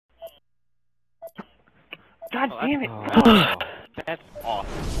God damn it! Oh, that's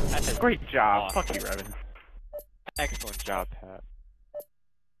awesome. That is Great job. awesome. Fuck you, Revan. Excellent job, Pat.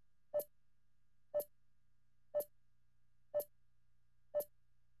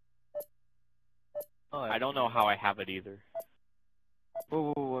 I don't know how I have it either.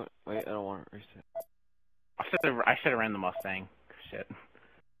 Whoa. Wait, I don't want to reset. I should have ran the Mustang. Shit.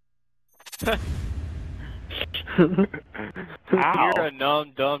 Ow. You're a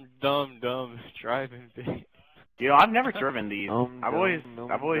dumb driving bitch. You know, I've never driven these. I've always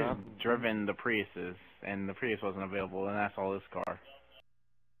dumb. driven the Priuses, and the Prius wasn't available, and that's all this car.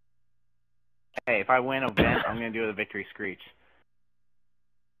 Hey, if I win a event, I'm gonna do the victory screech.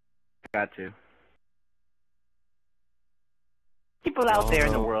 Got to. People out there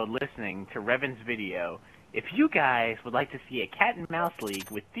in the world listening to Revan's video, if you guys would like to see a cat and mouse league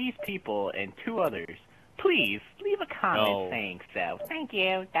with these people and 2 others, please leave a comment saying so. Thank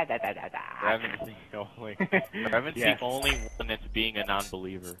you. Revan's the only one that's being a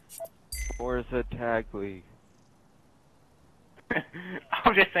non-believer. Forza Tag League.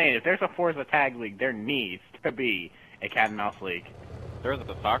 I'm just saying, if there's a Forza Tag League, there needs to be a cat and mouse league. There was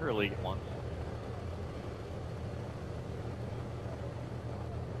a soccer league once.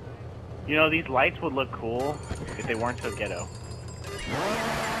 You know, these lights would look cool if they weren't so ghetto.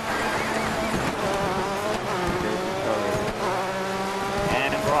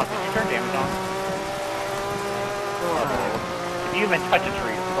 And Brock, did you turn damage on? If you even touch a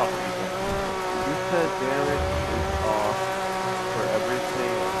tree, it's fuck people. You said damage is off for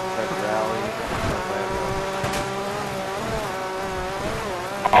everything except rally and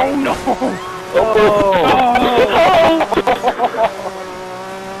Oh no!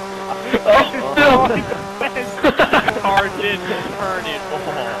 The car didn't turn it all.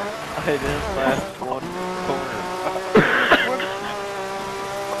 I didn't last one corner.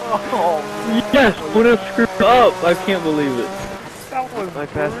 Yes, what a screw up! I can't believe it. That was My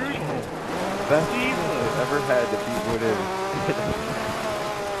best chance. Best chance I've ever had to beat Woodin.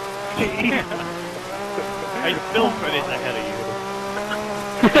 I still finished ahead of you.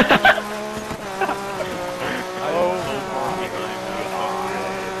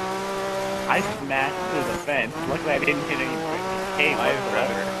 I smashed through the fence. Luckily I didn't hit any cave. Why is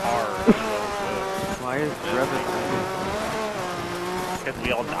Revan hard? Why is Revan winning? Because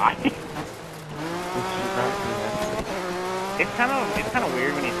we all died. It's kind of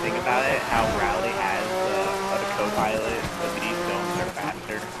weird when you think about it, how Rally has a co-pilot, but these zones are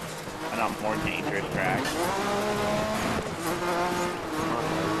faster and on more dangerous tracks.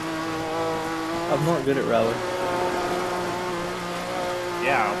 I'm not good at rally.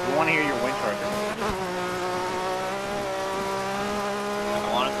 Yeah, we want to hear your wind charger. I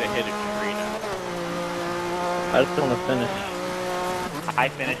want him to hit a tree now. I just want to finish. I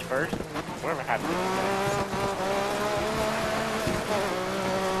finished first. Whatever happened to this guy?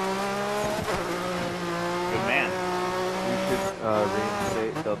 Good man. We should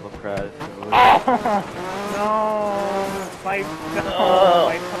reinstate double credit. Oh no! My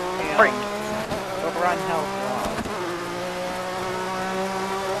Freak. Overrun health.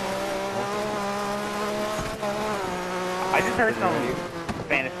 I just heard some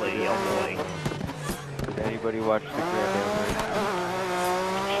Spanish lady yell boy. Did anybody watch the Grand Am?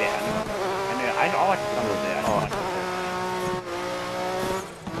 Yeah, I mean, I'll watch some of it. I don't watch it.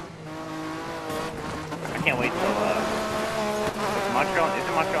 I can't wait till Montreal. Is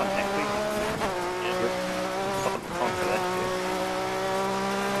it Montreal next week? Yeah. Looking forward to that shit.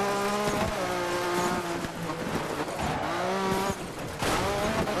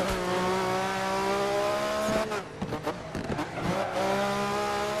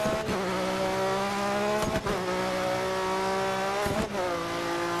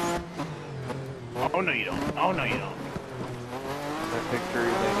 Oh no you don't. Oh no you don't. My victory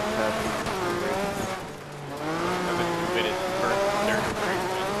lane is happening. Revan's committed first and third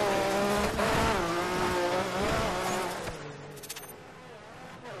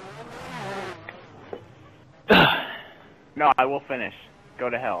No, I will finish. Go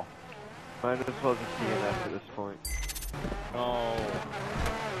to hell. Might as well just DNF at this point. Oh.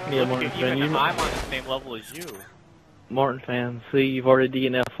 Yeah, Look, Martin fan. even I'm on the same level as you. Martin fan, see, you've already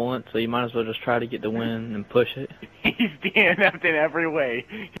DNF once, so you might as well just try to get the win and push it. He's DNF'd in every way.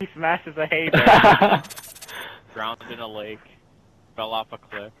 He smashes a hay bale. Drowned in a lake. Fell off a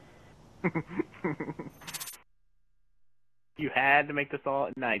cliff. You had to make this all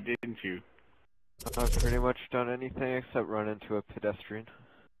at night, didn't you? I've pretty much done anything except run into a pedestrian.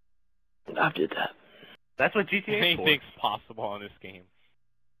 I did that. That's what GTA is for. Anything's possible in this game.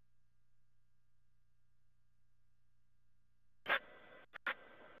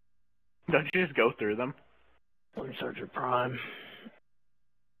 Don't you just go through them? Let me search your prime.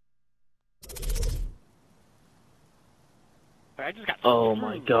 I just got. Oh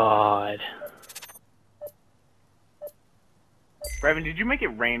my god. Brevin, did you make it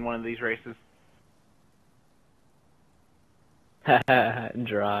rain one of these races? Dry.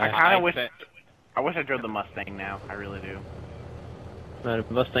 I kind of wish. I wish I drove the Mustang now. I really do. Man,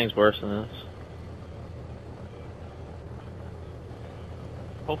 Mustang's worse than this.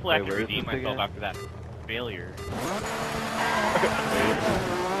 Hopefully, I Wait, can where is redeem this myself again? after that failure.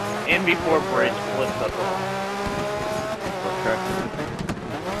 In before bridge flips up. What track is this again?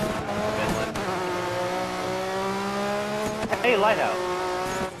 Finland. Hey, lighthouse.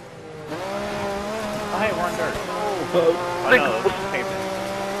 Oh, hey, we're on dirt. Oh no, it's pavement.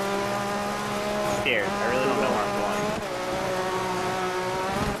 I'm scared. I really don't know where I'm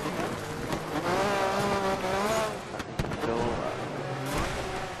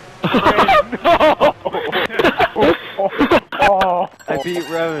Oh, I beat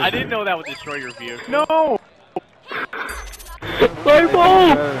Revan. I didn't know that would destroy your vehicle. No! My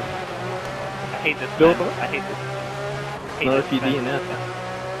ball! I hate this. Bill? Man. I hate this. Not if you DNF.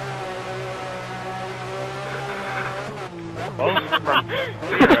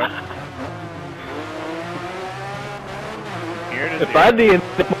 Here it is. If I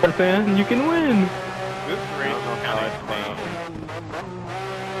DNF, Martin, you can win. This race is kind of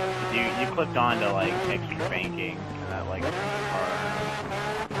insane. You clipped on to like extra banking and that like car.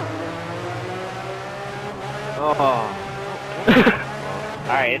 Oh.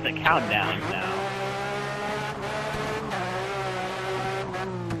 Alright, it's a countdown now.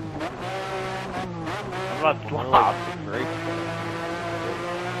 What about Slop?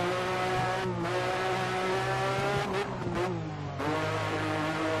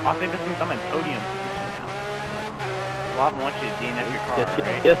 I think this means I'm in podium position now. Slop wants you to DNF your car, Yes,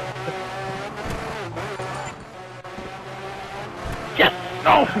 right? yes. Yes!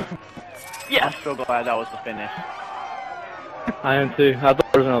 No! Yes! I'm so glad that was the finish. I am too. I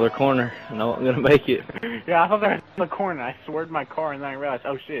thought there was another corner, and I wasn't gonna make it. Yeah, I thought there was another corner. I swerved my car and then I realized,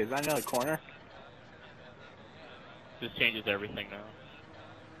 oh shit, is that another corner? This changes everything now.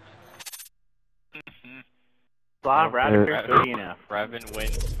 Slop, rather clear DNF. Revan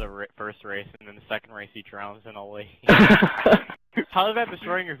wins the first race, and then the second race he drowns in a lake. How is that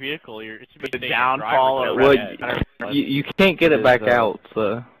destroying your vehicle? It should be The safe to downfall drive of with no Red red. you can't get it back out,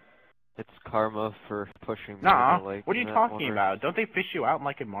 so. It's karma for pushing me Nah, in the lake. what are you in that talking one race. about? Don't they fish you out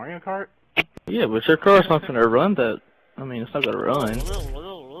like in Mario Kart? Yeah, but your car's not gonna run that. I mean, it's not gonna run.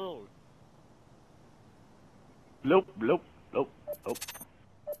 Nope, nope, nope, nope.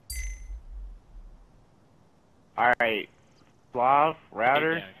 Alright, Slav,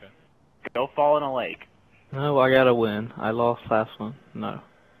 Router, Yeah, okay. go fall in a lake. No, I gotta win. I lost last one. No.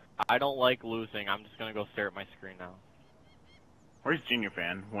 I don't like losing. I'm just gonna go stare at my screen now. Where's Junior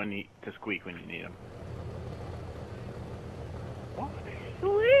Fan to squeak when you need him? What?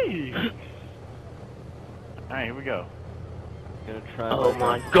 Please! Alright, here we go. Gonna try Oh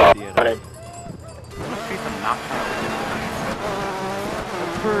my best god! to DNF. Must be some knockdown.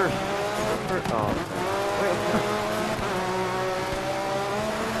 First. Oh.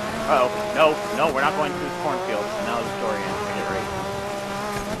 Uh oh, no, we're not going to this cornfield. Now the story ends. We get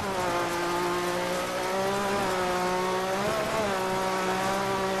right.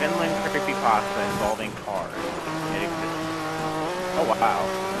 Finland creepypasta involving cars. It exists. Oh wow,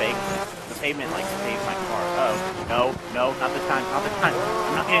 the pavement like saved my car. Oh, no, not this time, not this time.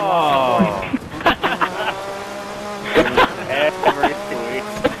 I'm not getting lost. Every week.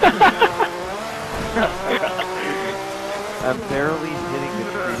 I'm barely hitting the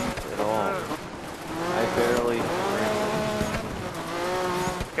trees at all. I barely ran.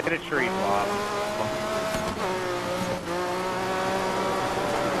 Hit a tree, Bob.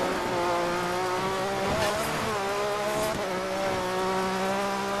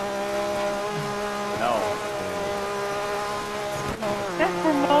 No. That's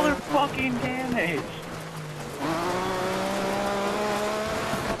for motherfucking damage.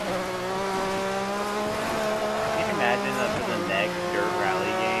 Can you imagine that for the next dirt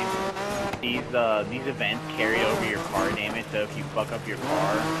rally game, these events carry over your car damage, so if you fuck up your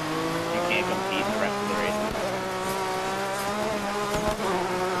car, you can't compete in the rest of the races.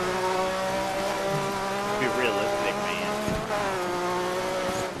 Be realistic, man.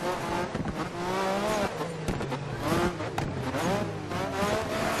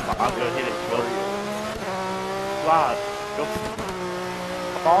 Bob, go hit it, slow. Bob, go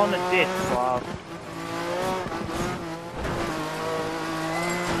fall in the ditch, Bob.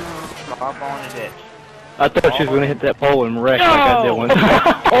 Bob, fall in the ditch. I thought she was gonna hit that pole and wreck like I did one time.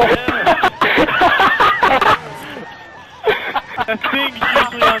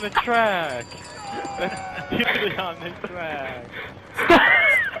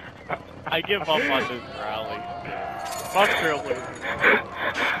 give up on this rally. Fuck TrailBlazers.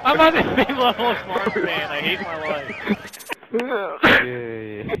 I'm on the same level as Mark fan. I hate my life.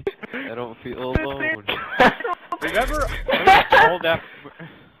 Yay. I don't feel alone.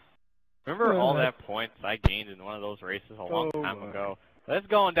 Remember all that points I gained in one of those races a long time ago? That's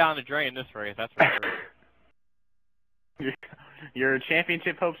going down the drain this race, that's for sure. Your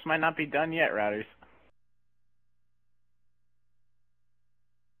championship hopes might not be done yet, Routers.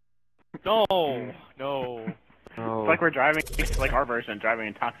 No. It's like we're driving, it's like our version of driving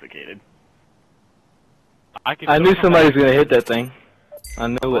intoxicated. I knew somebody was gonna hit that thing. I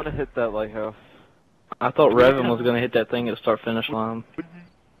knew I it. want to hit that lighthouse. I thought Revan was gonna hit that thing at the start-finish line.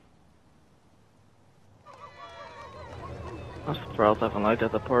 I'm surprised I haven't liked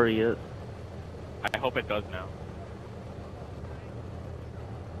at the party yet. I hope it does now.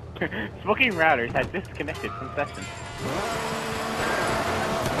 Smoking Routers has disconnected from session.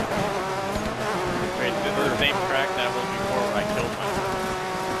 Wait, this is the same track that was before where I killed myself.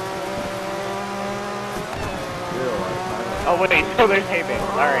 Oh wait, so there's hay bales.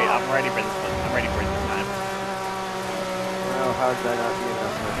 Alright, I'm ready for this one. I'm ready for it this time. Well, how did that not be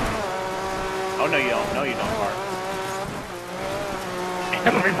enough? Oh no you don't. No you don't, Mark.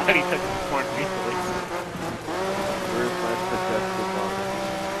 Everybody took this corner easily. Where's my suggested one?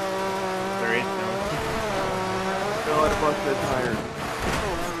 There is no. No, I busted tires.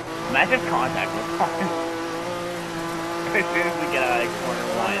 Imagine contact was on. As soon as we get out of corner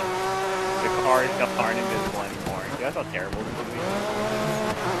one, the cars aren't invisible anymore. That's how terrible this would be.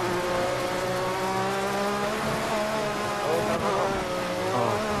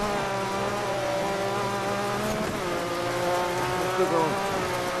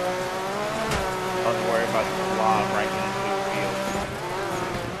 Don't worry about the law breaking into the field.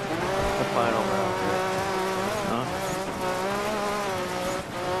 The final round, right? Huh?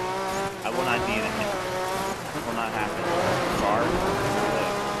 I will not be in it. It will not happen. Bar.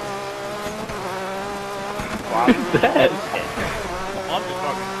 Who's that? I'm just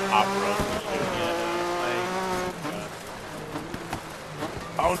talking off-road shit.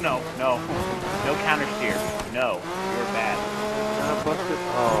 Oh no, no. No counter steer. No. You're bad. I busted.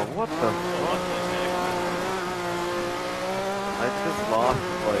 Oh, what the fuck? I just lost,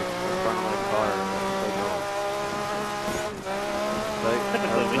 like, in front of my car. Like,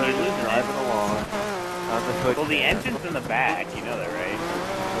 Typically, when you lose an driving along on the quick. well, the engine's in the back. You know that, right?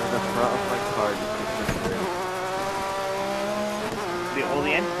 And the front of my car just disappeared. The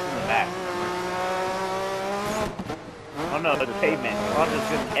engine's in the back. Oh no, it's pavement. Ross is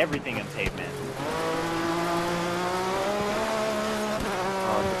doing everything in pavement.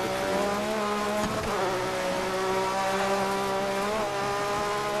 Oh, it's a tree.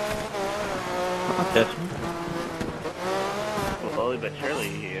 I'll test him. Slowly but surely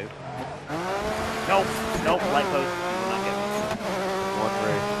he is. Nope, nope, light post. You will not get me. One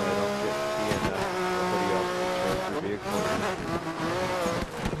race where I don't get DNF. Nobody else can transfer vehicles.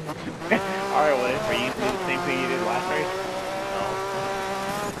 Alright, what? Were you doing the same thing you did last race? No.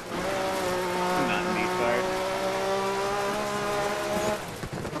 Not in these cars.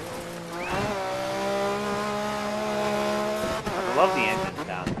 I love the engine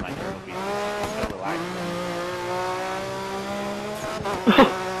sound of my turtle beast. It's so relaxing.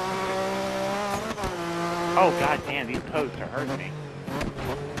 Oh god damn, these posts are hurting me.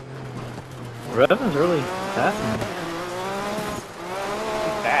 Revan's really fast.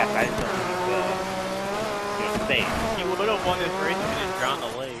 He's fast, I just don't think he's safe. He would have won this race if he didn't drown the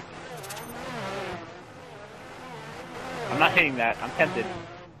lake. I'm not hitting that, I'm tempted.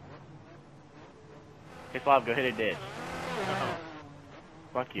 Hey Slav, go hit a ditch.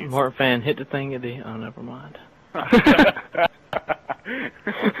 Fuck you. Mark fan, hit the thing at the. Oh, never mind.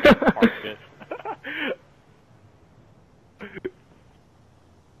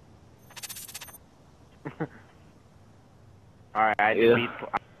 Alright, I beat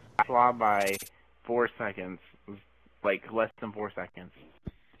Slav by 4 seconds. It was like less than 4 seconds.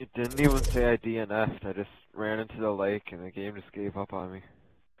 It didn't even say I DNF'd. I just ran into the lake and the game just gave up on me.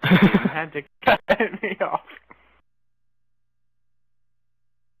 You had to cut me off.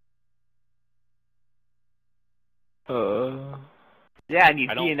 Yeah, and you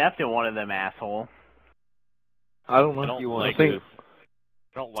DNF'd in one of them, asshole. I don't know. I don't like this.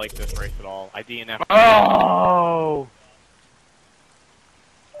 I don't like this race at all. I DNF'd. Oh!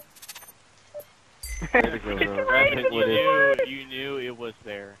 You knew it was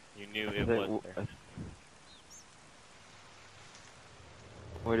there. You knew it was there.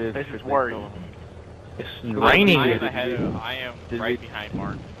 What is this is worse. It's raining. I am right behind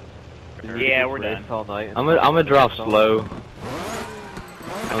Mark. Yeah, we're done. All night I'm gonna drop slow.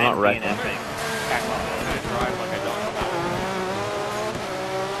 I'm not wrecking. I'm gonna drive like I don't know how.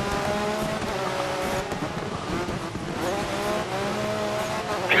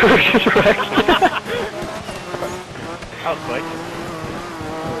 Just wrecked. That was quick.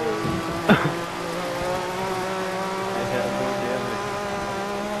 I had no damage.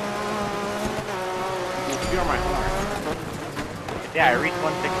 You're my horn. Yeah, I reached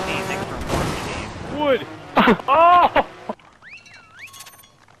 116. Thanks for informing me, Dave. Wood! Oh!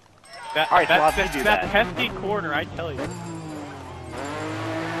 Alright, so I'll do that that. pesky corner, I tell you.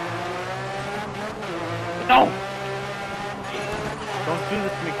 No! Don't do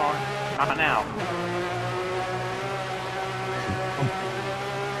this to me, Connor. Not now.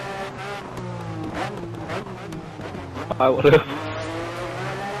 I would've.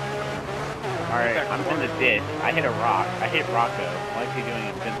 Alright, I'm in the ditch. I hit a rock. I hit Rocco. Why is he doing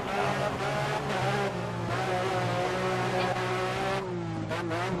a spin style?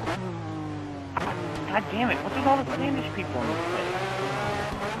 God damn it, what's with all the Spanish people in this place?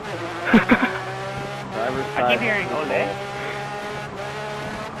 I keep hearing Ole.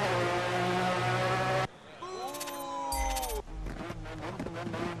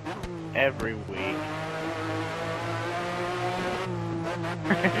 Every week.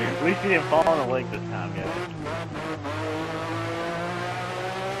 At least he didn't fall on the leg this time, guys.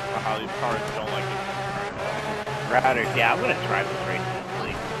 How these cars don't like this. Router, yeah, I'm gonna try this race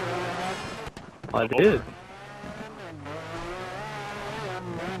honestly. I did.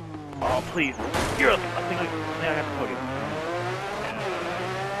 Oh, please. You're I think I got the podium.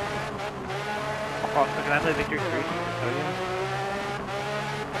 Oh, so can I play Victory 3 podium?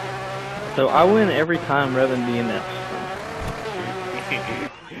 So I win every time Revan DNFs.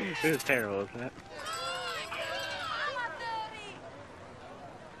 It was terrible, isn't it?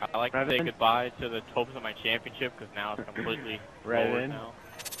 I like to say goodbye to the hopes of my championship because now it's completely lowered now.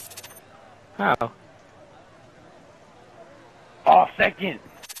 How? Oh, second!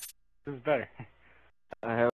 This is better. I have